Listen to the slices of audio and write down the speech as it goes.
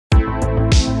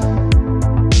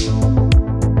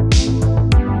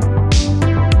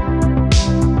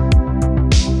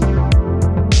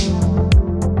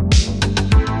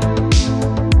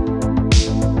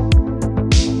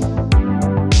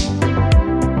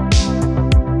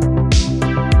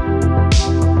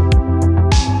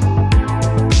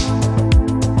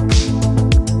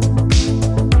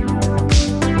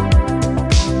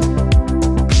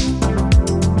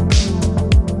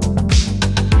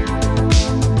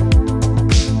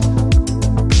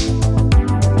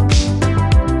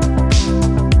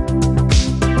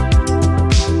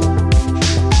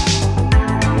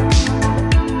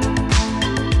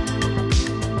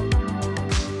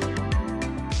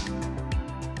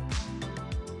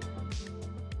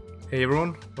Hey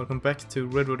everyone, welcome back to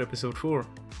Redwood episode 4.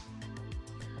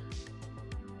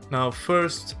 Now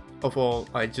first of all,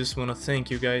 I just want to thank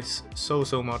you guys so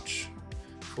much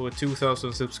for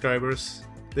 2,000 subscribers.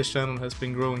 This channel has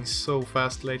been growing so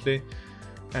fast lately,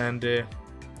 and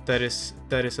that is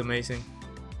amazing.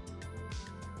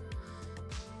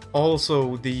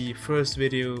 Also, the first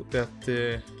video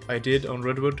that I did on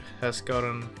Redwood has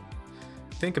gotten,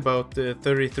 I think, about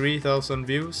 33,000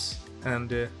 views,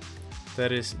 and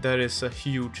that is a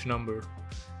huge number.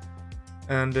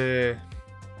 And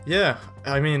yeah,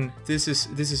 I mean, this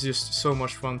is just so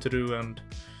much fun to do, and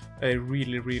I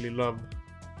really love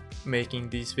making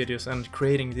these videos and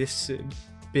creating this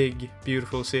big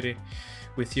beautiful city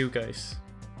with you guys.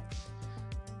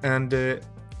 And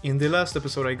in the last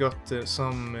episode I got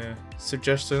some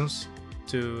suggestions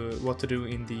to what to do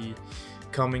in the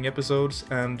coming episodes,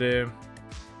 and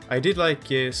I did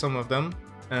like some of them,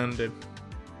 and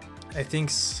I think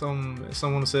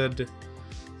someone said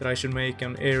that I should make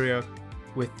an area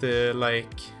with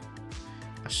like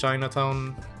a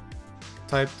Chinatown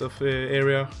type of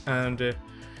area, and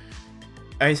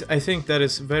I think that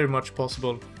is very much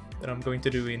possible that I'm going to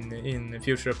do in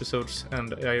future episodes,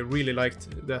 and I really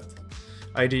liked that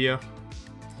idea.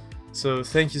 So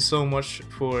thank you so much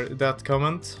for that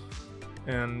comment.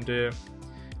 And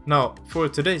now for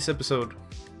today's episode,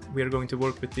 we are going to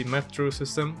work with the metro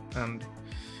system, and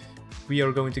we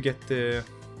are going to get the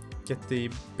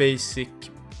basic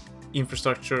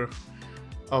infrastructure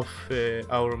of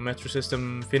our metro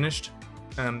system finished.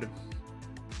 And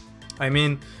I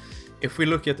mean, if we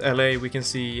look at LA, we can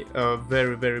see a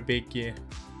very big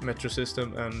metro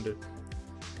system, and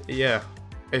yeah,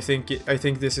 I think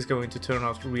this is going to turn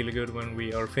out really good when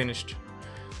we are finished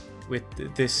with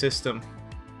this system.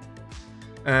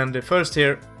 And first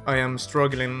here, I am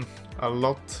struggling a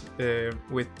lot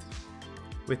with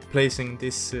placing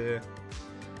this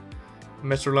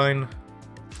metro line.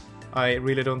 I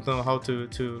really don't know how to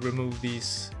remove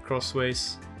these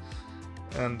crossways,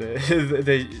 and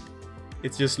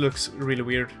it just looks really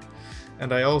weird.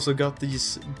 And I also got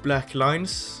these black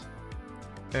lines.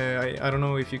 I don't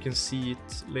know if you can see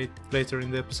it later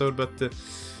in the episode, but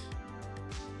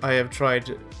I have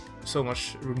tried so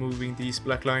much removing these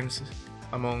black lines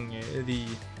among the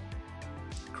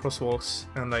crosswalks,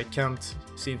 and I can't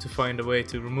seem to find a way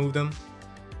to remove them.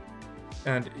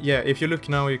 And yeah, if you look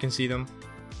now, you can see them.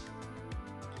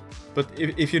 But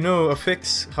if you know a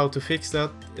fix, how to fix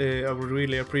that, I would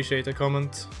really appreciate a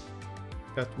comment.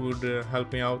 That would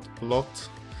help me out a lot.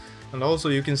 And also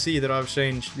you can see that I've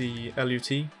changed the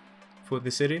LUT for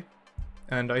the city,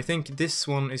 and I think this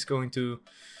one is going to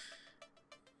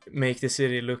make the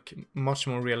city look much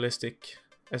more realistic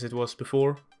as it was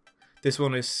before. This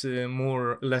one is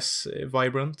less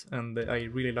vibrant, and I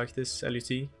really like this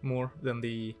LUT more than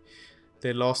the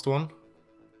last one.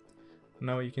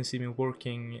 Now you can see me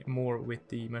working more with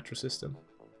the metro system.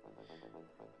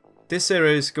 This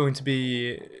area is going to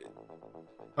be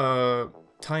a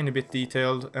tiny bit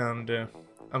detailed, and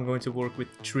I'm going to work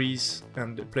with trees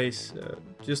and place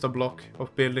just a block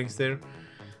of buildings there.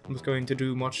 I'm not going to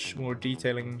do much more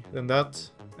detailing than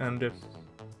that, and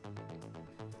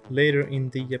later in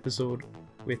the episode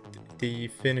with the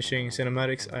finishing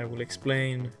cinematics, I will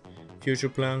explain future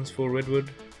plans for Redwood,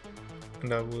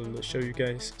 and I will show you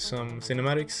guys some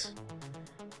cinematics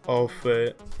of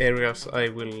areas I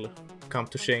will come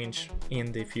to change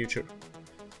in the future.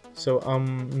 So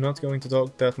I'm not going to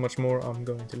talk that much more. I'm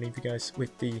going to leave you guys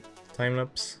with the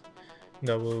time-lapse, and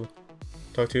I will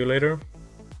talk to you later.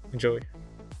 Enjoy.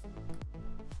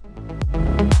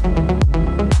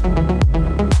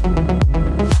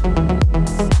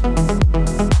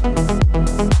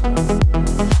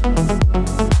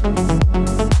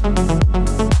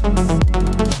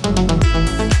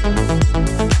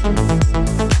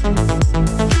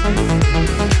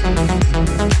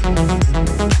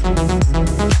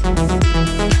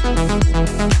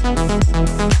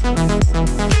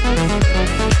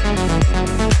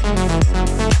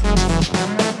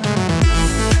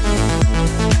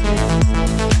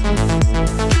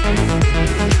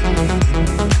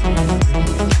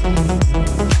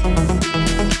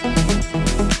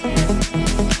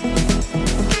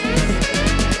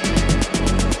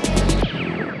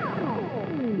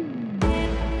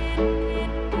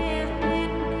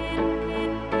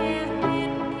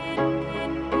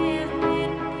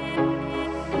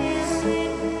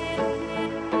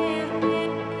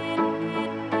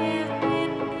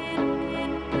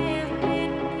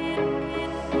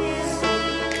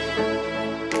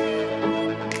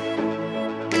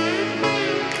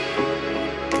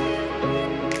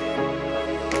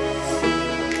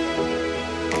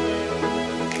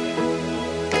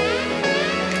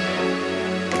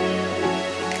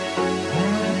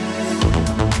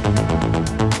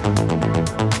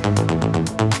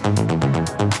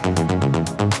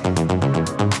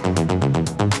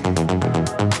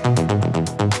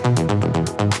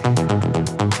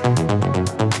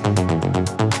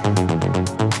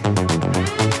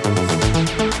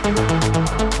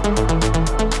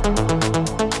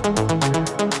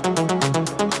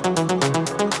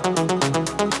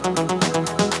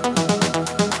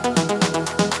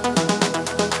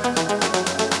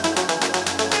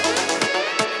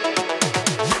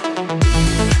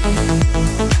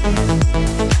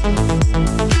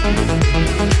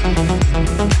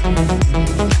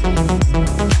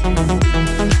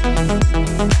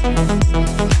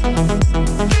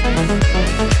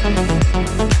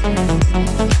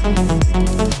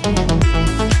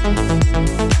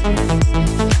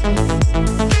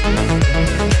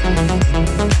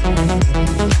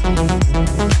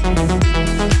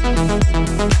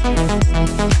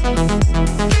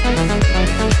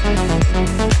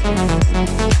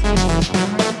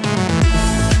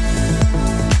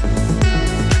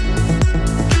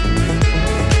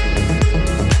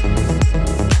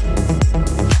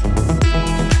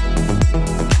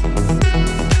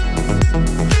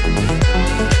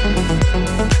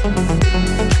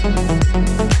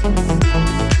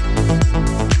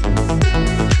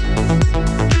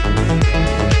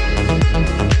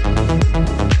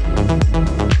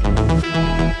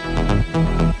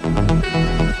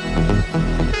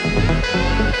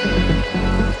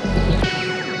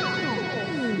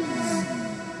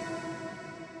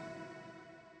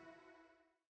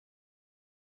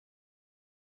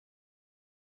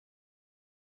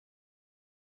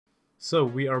 So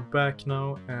we are back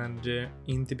now, and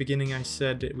in the beginning I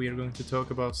said we are going to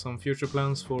talk about some future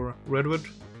plans for Redwood,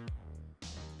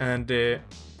 and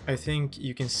I think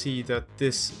you can see that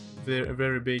this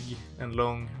very big and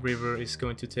long river is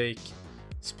going to take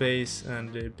space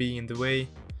and be in the way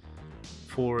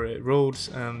for roads,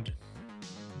 and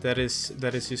that is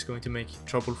just going to make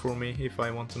trouble for me if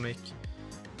I want to make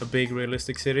a big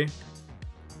realistic city.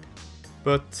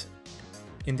 But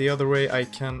in the other way I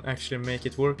can actually make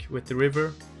it work with the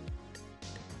river,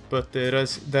 but that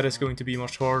is going to be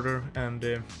much harder,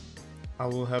 and I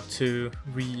will have to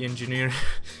re-engineer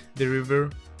the river,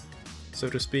 so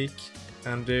to speak.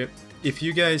 And if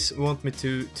you guys want me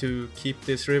to keep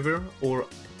this river, or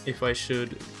if I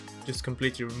should just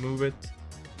completely remove it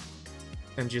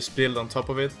and just build on top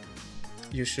of it,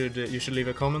 you should leave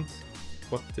a comment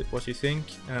what you think,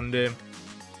 and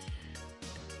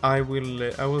I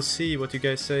will see what you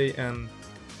guys say, and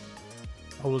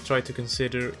I will try to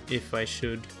consider if I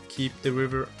should keep the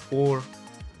river or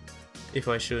if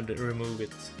I should remove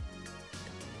it.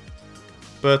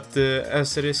 But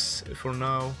as it is for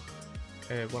now,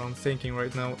 what I'm thinking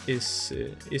right now is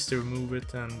to remove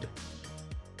it and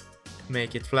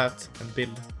make it flat and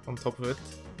build on top of it.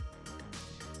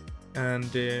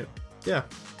 And yeah,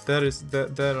 that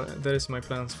is my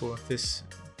plans for this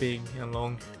big and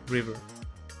long river.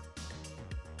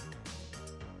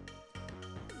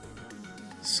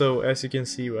 So as you can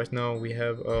see right now, we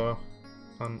have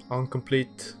an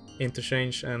incomplete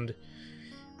interchange, and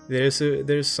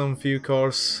there's some few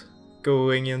cars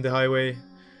going in the highway,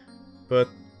 but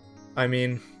I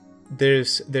mean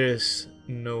there's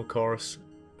no cars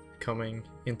coming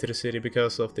into the city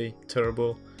because of the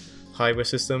terrible highway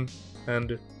system.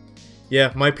 And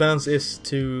yeah, my plans is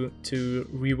to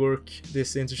rework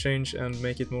this interchange and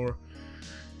make it more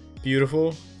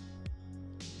beautiful.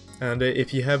 And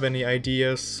if you have any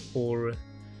ideas or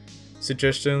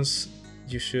suggestions,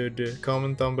 you should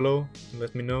comment down below and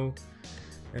let me know,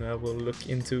 and I will look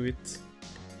into it,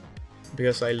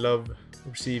 because I love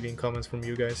receiving comments from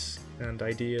you guys and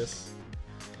ideas.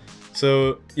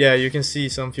 So yeah, you can see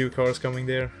some few cars coming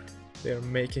there. They are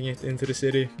making it into the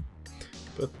city,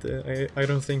 but I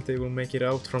don't think they will make it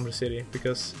out from the city,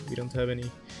 because we don't have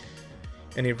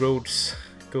any roads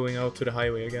going out to the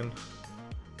highway again.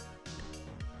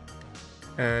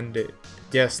 And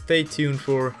yeah, stay tuned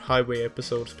for highway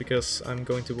episodes, because I'm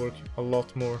going to work a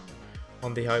lot more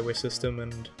on the highway system,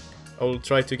 and I will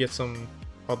try to get some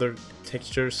other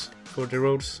textures for the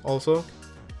roads also.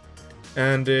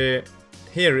 And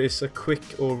here is a quick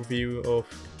overview of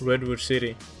Redwood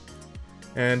City.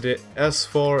 And as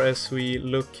far as we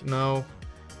look now,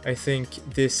 I think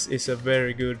this is a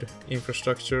very good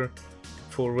infrastructure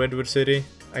for Redwood City.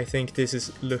 I think this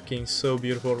is looking so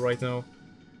beautiful right now,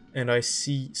 and I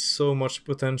see so much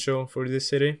potential for this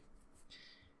city.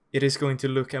 It is going to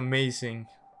look amazing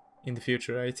in the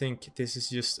future. I think this is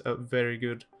just a very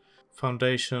good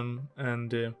foundation,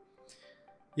 and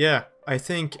yeah, I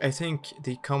think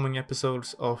the coming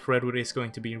episodes of Redwood is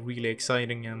going to be really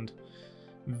exciting and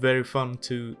very fun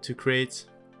to create.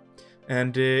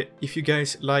 And if you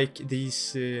guys like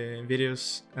these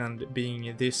videos and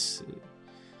being this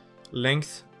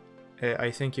length,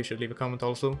 I think you should leave a comment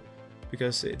also,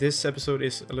 because this episode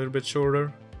is a little bit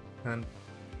shorter, and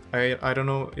I don't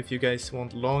know if you guys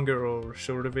want longer or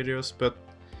shorter videos. But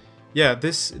yeah,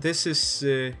 this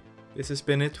has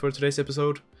been it for today's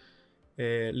episode.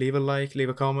 Leave a like, leave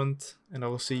a comment, and I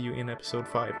will see you in episode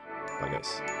 5. Bye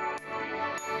guys.